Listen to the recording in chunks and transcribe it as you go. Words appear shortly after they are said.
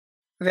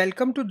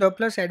Welcome to the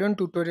Plus Addon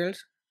tutorials.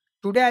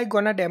 Today I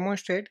gonna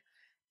demonstrate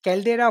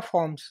Caldera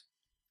Forms.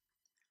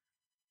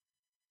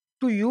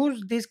 To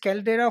use these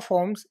Caldera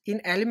Forms in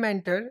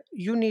Elementor,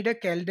 you need a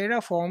Caldera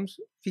Forms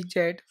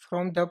widget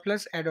from the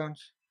Plus Addons.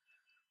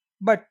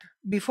 But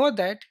before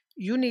that,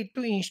 you need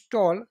to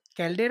install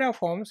Caldera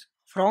Forms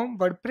from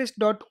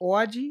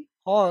WordPress.org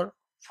or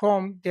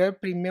from their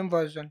premium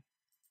version.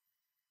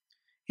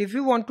 If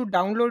you want to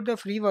download the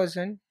free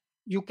version,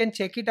 you can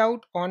check it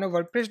out on a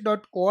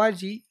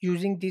WordPress.org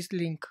using this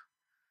link.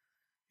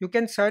 You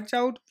can search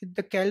out with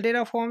the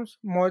Caldera forms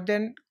more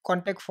than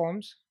contact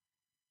forms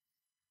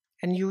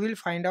and you will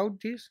find out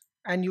this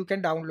and you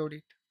can download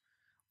it.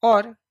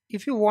 Or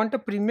if you want a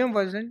premium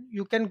version,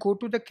 you can go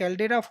to the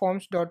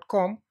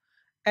calderaforms.com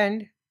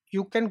and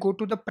you can go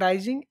to the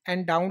pricing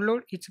and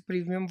download its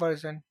premium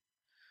version.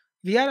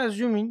 We are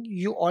assuming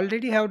you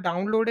already have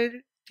downloaded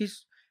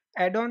this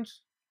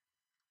add-ons,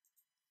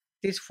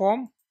 this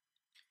form,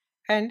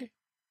 and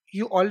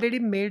you already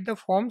made the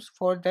forms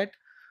for that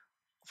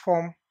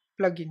form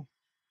plugin.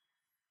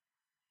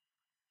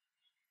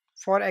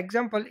 For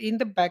example, in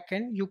the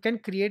backend, you can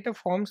create a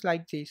forms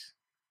like this.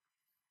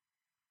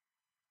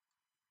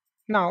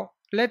 Now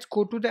let's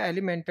go to the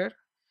Elementor.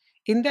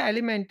 In the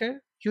Elementor,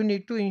 you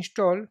need to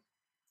install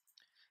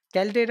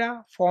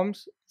Caldera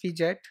Forms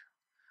widget.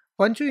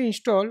 Once you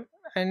install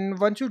and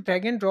once you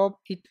drag and drop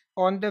it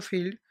on the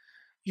field,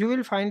 you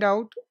will find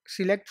out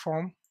select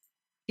form,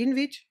 in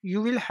which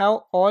you will have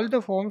all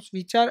the forms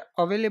which are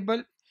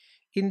available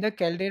in the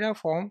Caldera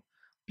form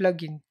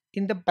plugin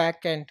in the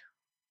backend.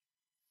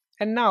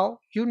 And now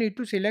you need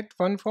to select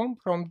one form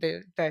from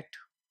that.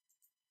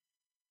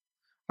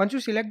 Once you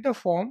select the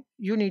form,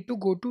 you need to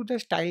go to the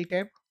Style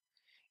tab.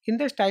 In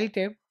the Style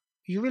tab,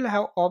 you will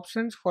have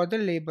options for the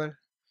label.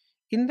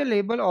 In the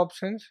label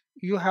options,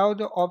 you have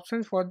the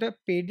options for the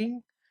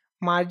padding,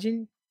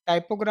 margin,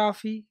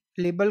 typography,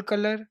 label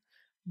color,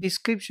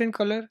 description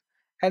color,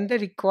 and the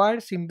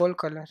required symbol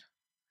color.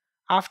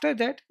 After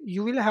that,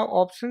 you will have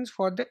options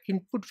for the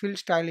input field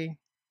styling.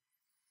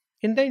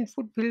 In the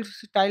input field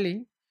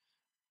styling,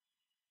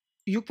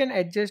 you can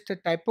adjust the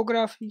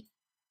typography,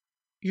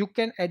 you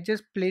can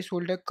adjust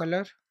placeholder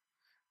color.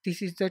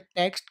 This is the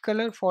text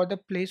color for the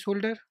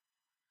placeholder.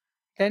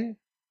 Then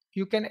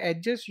you can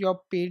adjust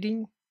your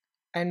padding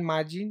and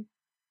margin.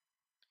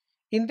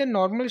 In the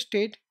normal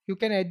state, you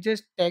can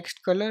adjust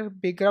text color,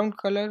 background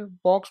color,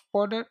 box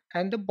border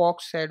and the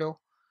box shadow.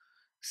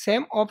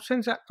 Same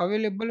options are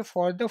available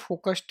for the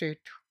focus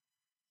state.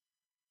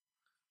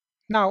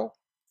 Now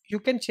you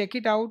can check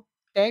it out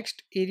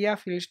text area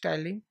field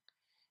styling.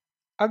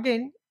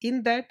 Again,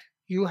 in that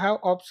you have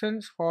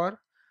options for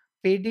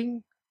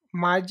padding,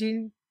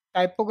 margin,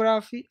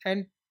 typography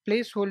and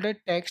placeholder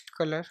text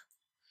color.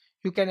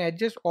 You can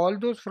adjust all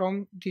those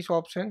from these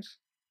options.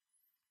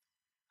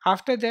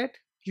 After that,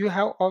 you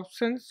have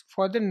options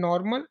for the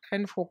normal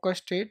and focus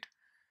state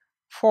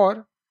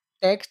for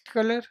text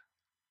color,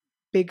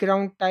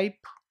 background type.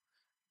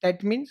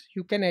 That means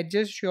you can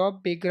adjust your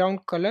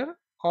background color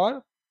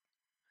or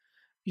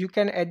you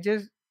can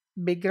adjust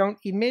background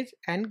image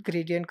and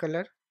gradient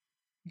color.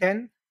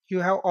 Then you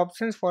have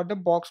options for the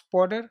box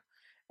border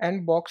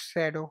and box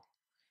shadow.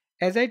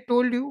 As I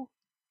told you,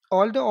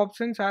 all the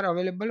options are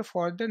available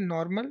for the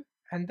normal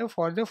and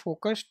for the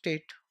focus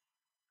state.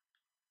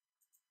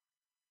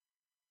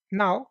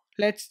 Now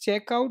let's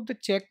check out the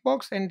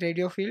checkbox and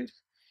radio fields.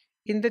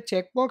 In the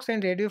checkbox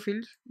and radio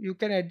fields, you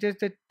can adjust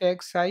the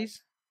text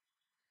size,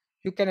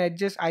 you can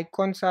adjust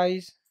icon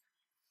size,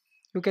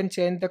 you can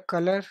change the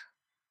color.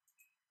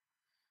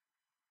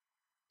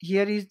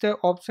 Here is the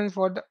option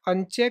for the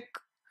uncheck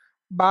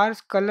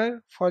bars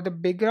color for the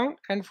background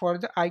and for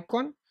the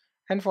icon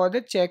and for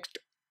the checked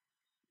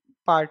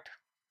part.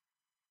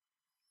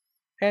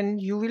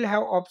 And you will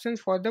have options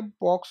for the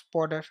box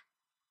border.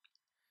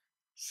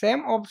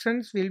 Same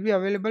options will be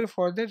available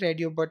for the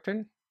radio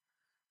button,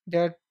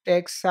 the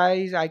text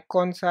size,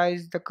 icon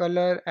size, the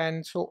color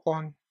and so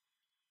on.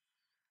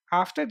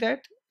 After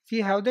that, we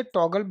have the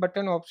toggle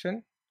button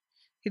option.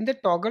 In the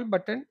toggle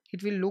button,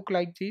 it will look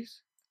like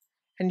this,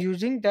 and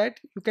using that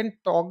you can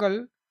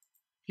toggle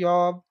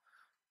your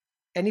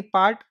any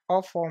part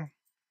of form.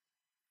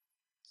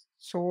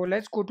 So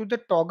let's go to the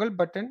toggle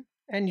button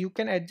and you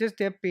can adjust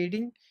their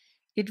padding.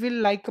 It will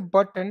like a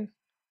button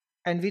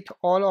and with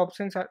all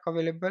options are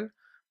available: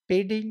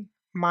 padding,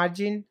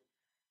 margin,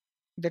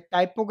 the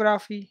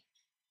typography,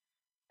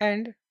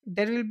 and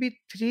there will be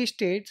three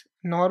states: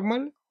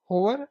 normal,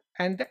 hover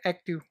and the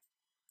active.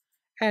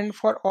 And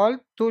for all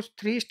those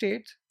three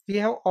states, we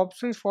have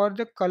options for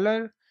the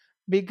color,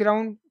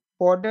 background,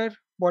 border,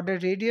 border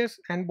radius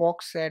and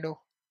box shadow.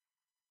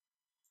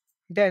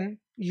 Then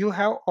you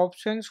have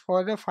options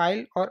for the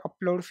file or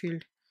upload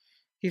field.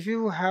 If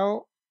you have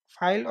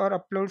file or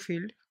upload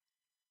field,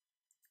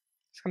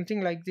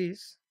 something like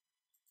this,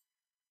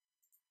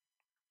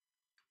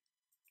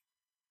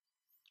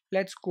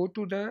 let's go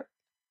to the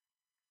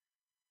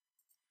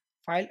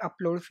file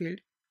upload field.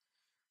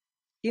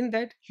 In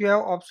that you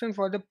have option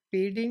for the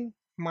padding,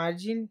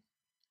 margin,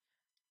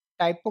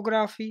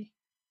 typography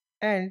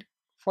And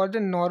for the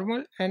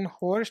normal and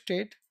hover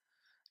state,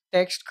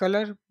 text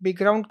color,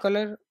 background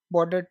color,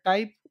 border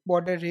type,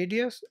 border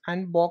radius,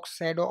 and box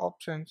shadow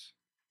options.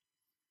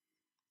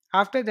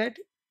 After that,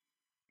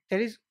 there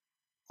is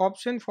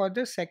option for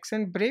the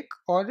section break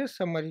or the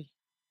summary.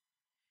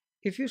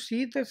 If you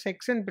see the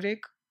section break,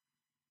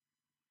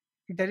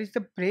 there is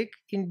the break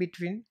in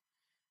between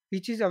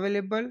which is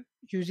available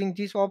using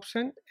this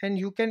option, and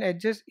you can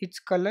adjust its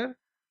color.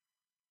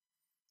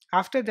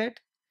 After that,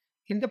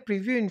 in the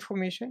preview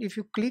information, if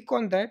you click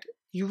on that,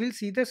 you will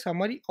see the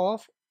summary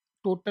of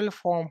total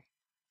form,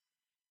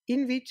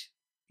 in which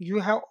you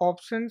have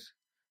options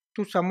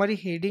to summary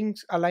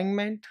headings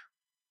alignment,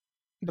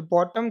 the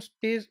bottom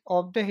space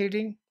of the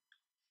heading,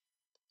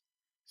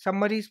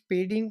 summary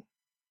padding,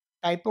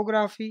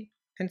 typography,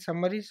 and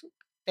summaries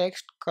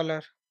text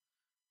color.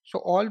 So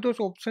all those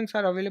options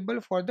are available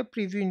for the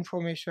preview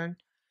information,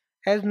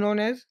 as known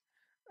as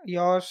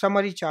your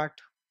summary chart.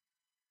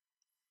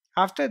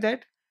 After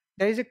that,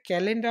 there is a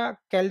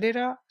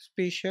Caldera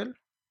special,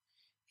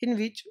 in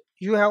which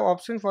you have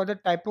option for the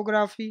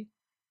typography,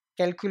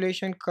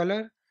 calculation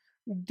color.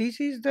 This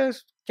is the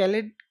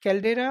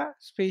Caldera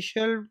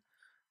special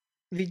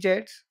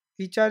widgets,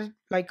 which are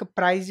like a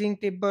pricing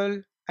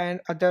table and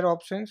other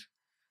options.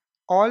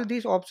 All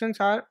these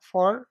options are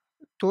for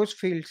those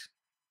fields.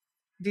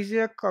 This is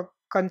a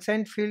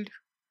consent field,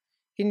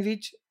 in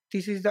which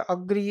this is the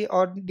agree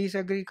or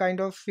disagree kind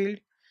of field.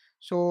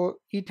 So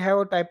it have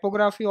a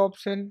typography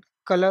option,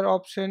 color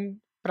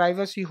option,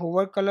 privacy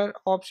hover color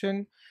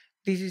option.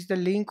 This is the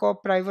link of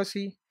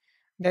privacy.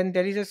 Then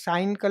there is a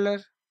sign color,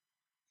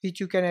 which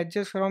you can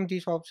adjust from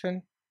this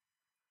option.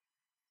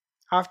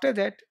 After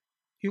that,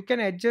 you can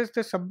adjust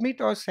the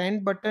submit or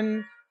send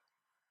button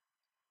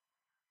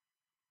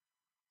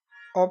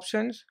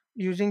options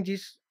using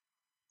this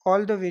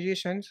all the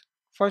variations.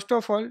 First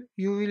of all,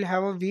 you will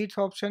have a width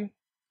option,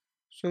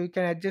 so you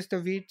can adjust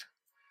the width.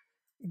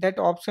 That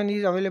option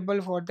is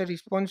available for the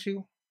responsive.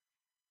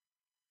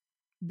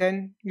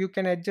 Then you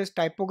can adjust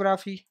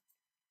typography,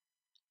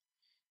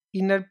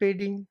 inner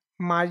padding,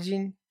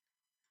 margin.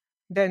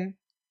 Then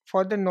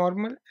for the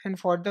normal and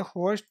for the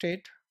hover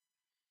state,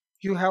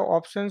 you have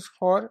options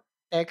for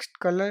text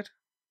color,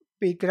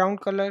 background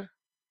color,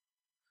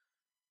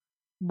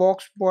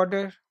 box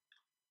border,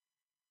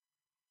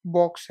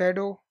 box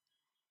shadow.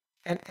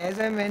 And as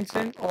I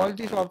mentioned, all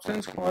these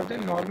options for the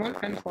normal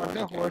and for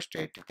the hover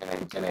state.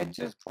 You can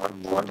adjust for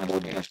both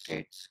the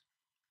states.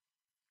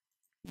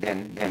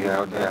 Then you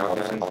have the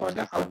option for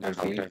the outer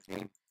field,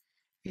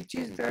 which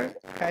is the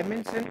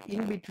dimension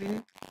in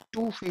between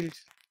two fields.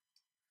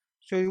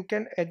 So you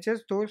can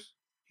adjust those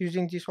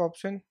using this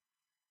option.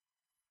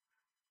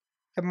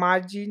 The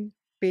margin,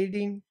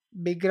 padding,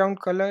 background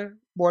color,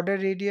 border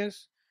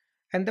radius,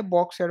 and the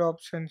box shadow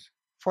options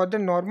for the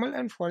normal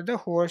and for the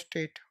hover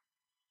state.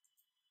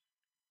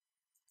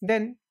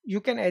 Then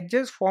you can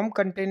adjust form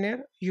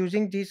container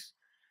using these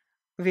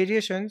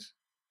variations,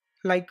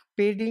 like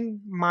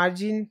padding,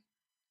 margin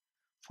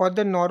for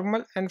the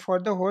normal and for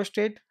the hover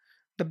state,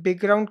 the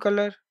background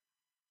color,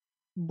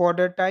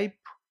 border type,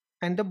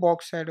 and the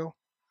box shadow.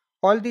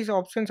 All these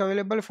options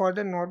available for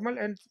the normal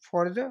and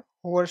for the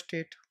hover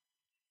state.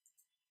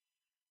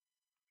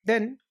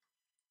 Then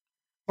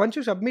once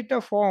you submit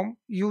a form,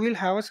 you will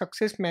have a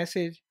success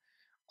message,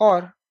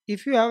 or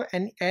if you have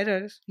any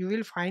errors, you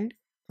will find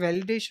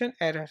validation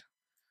error.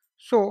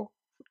 So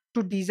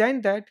to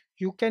design that,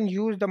 you can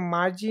use the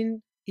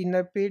margin,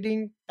 inner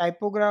padding,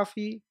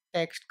 typography,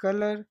 text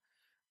color,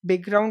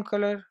 background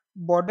color,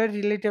 border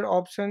related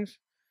options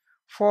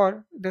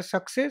for the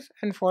success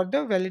and for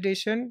the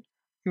validation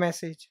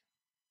message.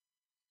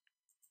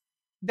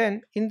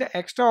 Then in the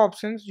extra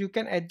options, you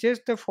can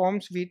adjust the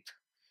form's width,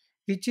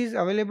 which is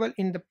available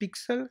in the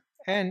pixel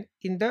and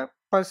in the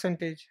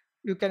percentage.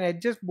 You can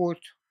adjust both.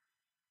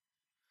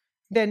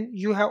 Then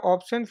you have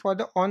option for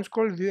the on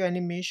scroll view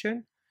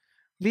animation.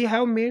 We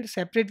have made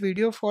separate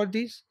video for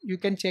this. You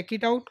can check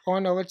it out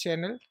on our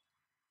channel.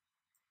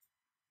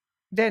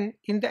 Then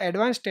in the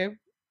advanced tab,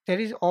 there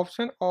is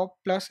option of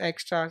plus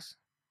extras.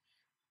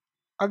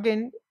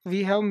 Again,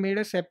 we have made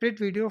a separate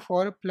video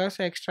for plus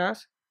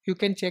extras. You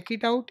can check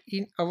it out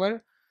in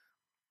our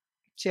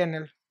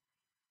channel.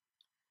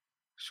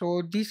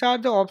 So these are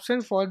the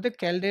options for the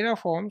Caldera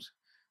forms.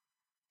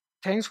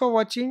 Thanks for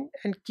watching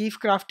and keep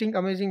crafting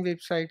amazing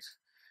websites.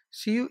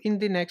 See you in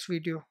the next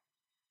video.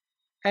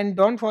 And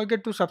don't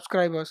forget to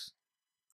subscribe us.